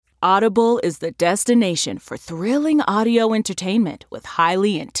Audible is the destination for thrilling audio entertainment with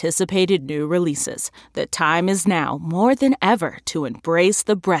highly anticipated new releases. The time is now more than ever to embrace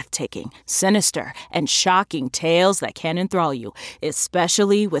the breathtaking, sinister, and shocking tales that can enthrall you,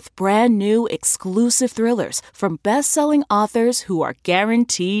 especially with brand new exclusive thrillers from best-selling authors who are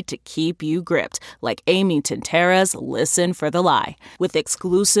guaranteed to keep you gripped, like Amy Tintera's Listen for the Lie. With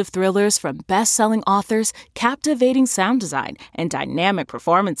exclusive thrillers from best-selling authors, captivating sound design, and dynamic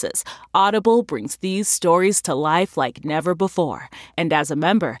performances, Audible brings these stories to life like never before. And as a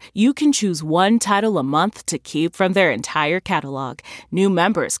member, you can choose one title a month to keep from their entire catalog. New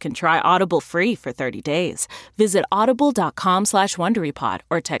members can try Audible free for 30 days. Visit audible.com/WonderyPod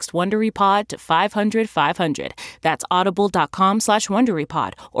or text WonderyPod to 500-500. That's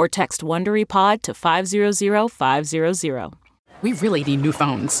audible.com/WonderyPod or text WonderyPod to 500-500. We really need new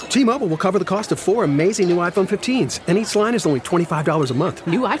phones. T-Mobile will cover the cost of 4 amazing new iPhone 15s, and each line is only $25 a month.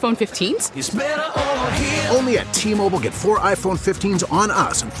 New iPhone 15s? It's better over here. Only at T-Mobile, get 4 iPhone 15s on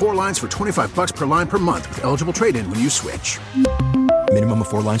us and 4 lines for $25 per line per month with eligible trade-in when you switch. Minimum of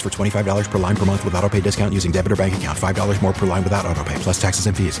 4 lines for $25 per line per month with autopay discount using debit or bank account. $5 more per line without autopay, plus taxes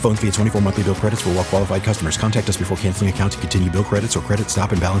and fees. Phone fee at 24 monthly bill credits for well-qualified customers. Contact us before canceling account to continue bill credits or credit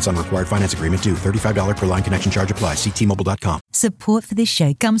stop and balance on required finance agreement due. $35 per line connection charge applies. See T-Mobile.com. Support for this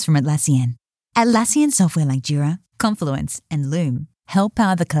show comes from Atlassian. Atlassian software like Jira, Confluence, and Loom help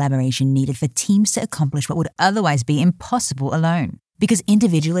power the collaboration needed for teams to accomplish what would otherwise be impossible alone. Because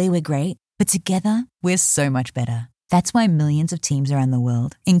individually we're great, but together we're so much better. That's why millions of teams around the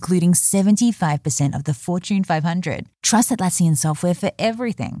world, including 75% of the Fortune 500, trust Atlassian software for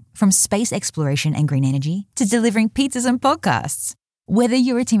everything from space exploration and green energy to delivering pizzas and podcasts. Whether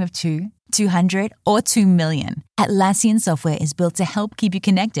you're a team of 2, 200, or 2 million, Atlassian software is built to help keep you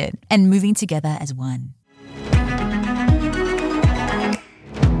connected and moving together as one.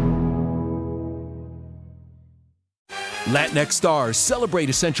 Latinx stars celebrate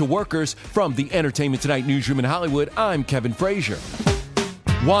essential workers. From the Entertainment Tonight newsroom in Hollywood, I'm Kevin Frazier.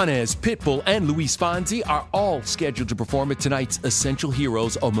 Juanes, Pitbull, and Luis Fonsi are all scheduled to perform at tonight's Essential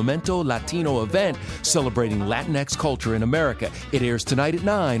Heroes, a Memento Latino event celebrating Latinx culture in America. It airs tonight at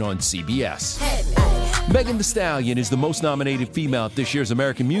 9 on CBS. Megan Thee Stallion is the most nominated female at this year's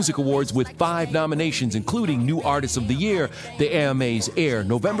American Music Awards with 5 nominations, including New Artist of the Year. The AMAs air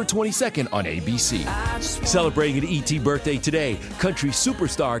November 22nd on ABC. Celebrating an E.T. birthday today, country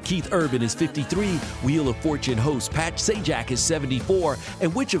superstar Keith Urban is 53, Wheel of Fortune host Pat Sajak is 74,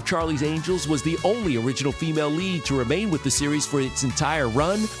 and which of Charlie's Angels was the only original female lead to remain with the series for its entire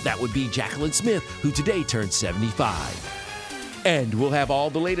run? That would be Jacqueline Smith, who today turned 75. And we'll have all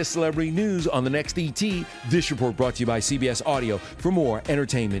the latest celebrity news on the next ET. This report brought to you by CBS Audio. For more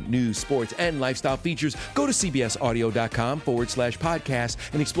entertainment, news, sports, and lifestyle features, go to cbsaudio.com/podcast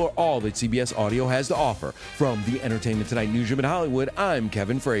and explore all that CBS Audio has to offer. From the Entertainment Tonight newsroom in Hollywood, I'm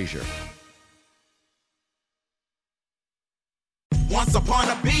Kevin Frazier. Once upon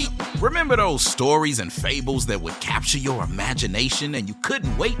a beat. Remember those stories and fables that would capture your imagination and you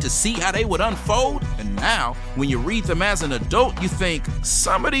couldn't wait to see how they would unfold? And now, when you read them as an adult, you think,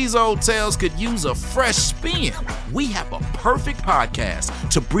 some of these old tales could use a fresh spin. We have a perfect podcast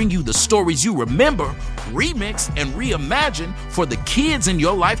to bring you the stories you remember, remix, and reimagine for the kids in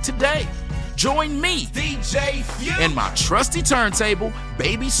your life today. Join me, DJ Few, and my trusty turntable,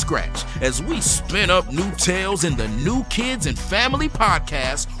 Baby Scratch, as we spin up new tales in the New Kids and Family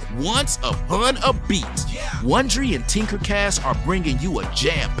podcast, Once Upon a Beat. Wondery and Tinkercast are bringing you a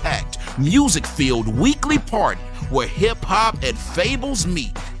jam-packed, music-filled weekly party where hip-hop and fables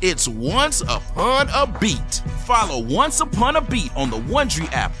meet. It's Once Upon a Beat. Follow Once Upon a Beat on the Wondery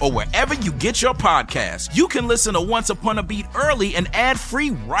app or wherever you get your podcasts. You can listen to Once Upon a Beat early and ad-free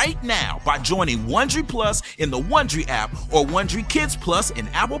right now by joining Wondery Plus in the Wondery app or Wondery Kids Plus in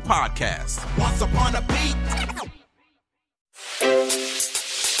Apple Podcasts. Once Upon a Beat.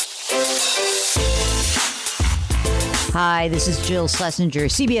 Hi, this is Jill Schlesinger,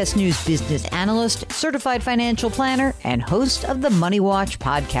 CBS News business analyst, certified financial planner, and host of the Money Watch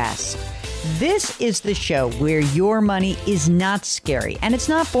podcast. This is the show where your money is not scary and it's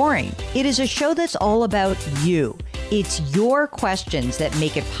not boring. It is a show that's all about you. It's your questions that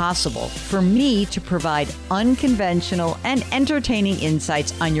make it possible for me to provide unconventional and entertaining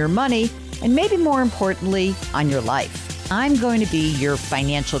insights on your money and maybe more importantly, on your life. I'm going to be your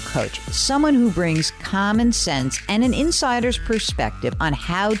financial coach, someone who brings common sense and an insider's perspective on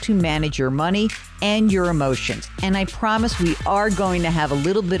how to manage your money and your emotions. And I promise we are going to have a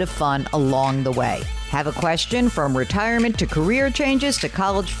little bit of fun along the way. Have a question from retirement to career changes to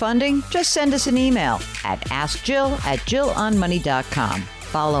college funding? Just send us an email at askjill@jillonmoney.com.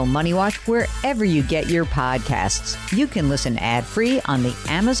 Follow Money Watch wherever you get your podcasts. You can listen ad-free on the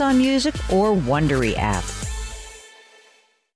Amazon Music or Wondery app.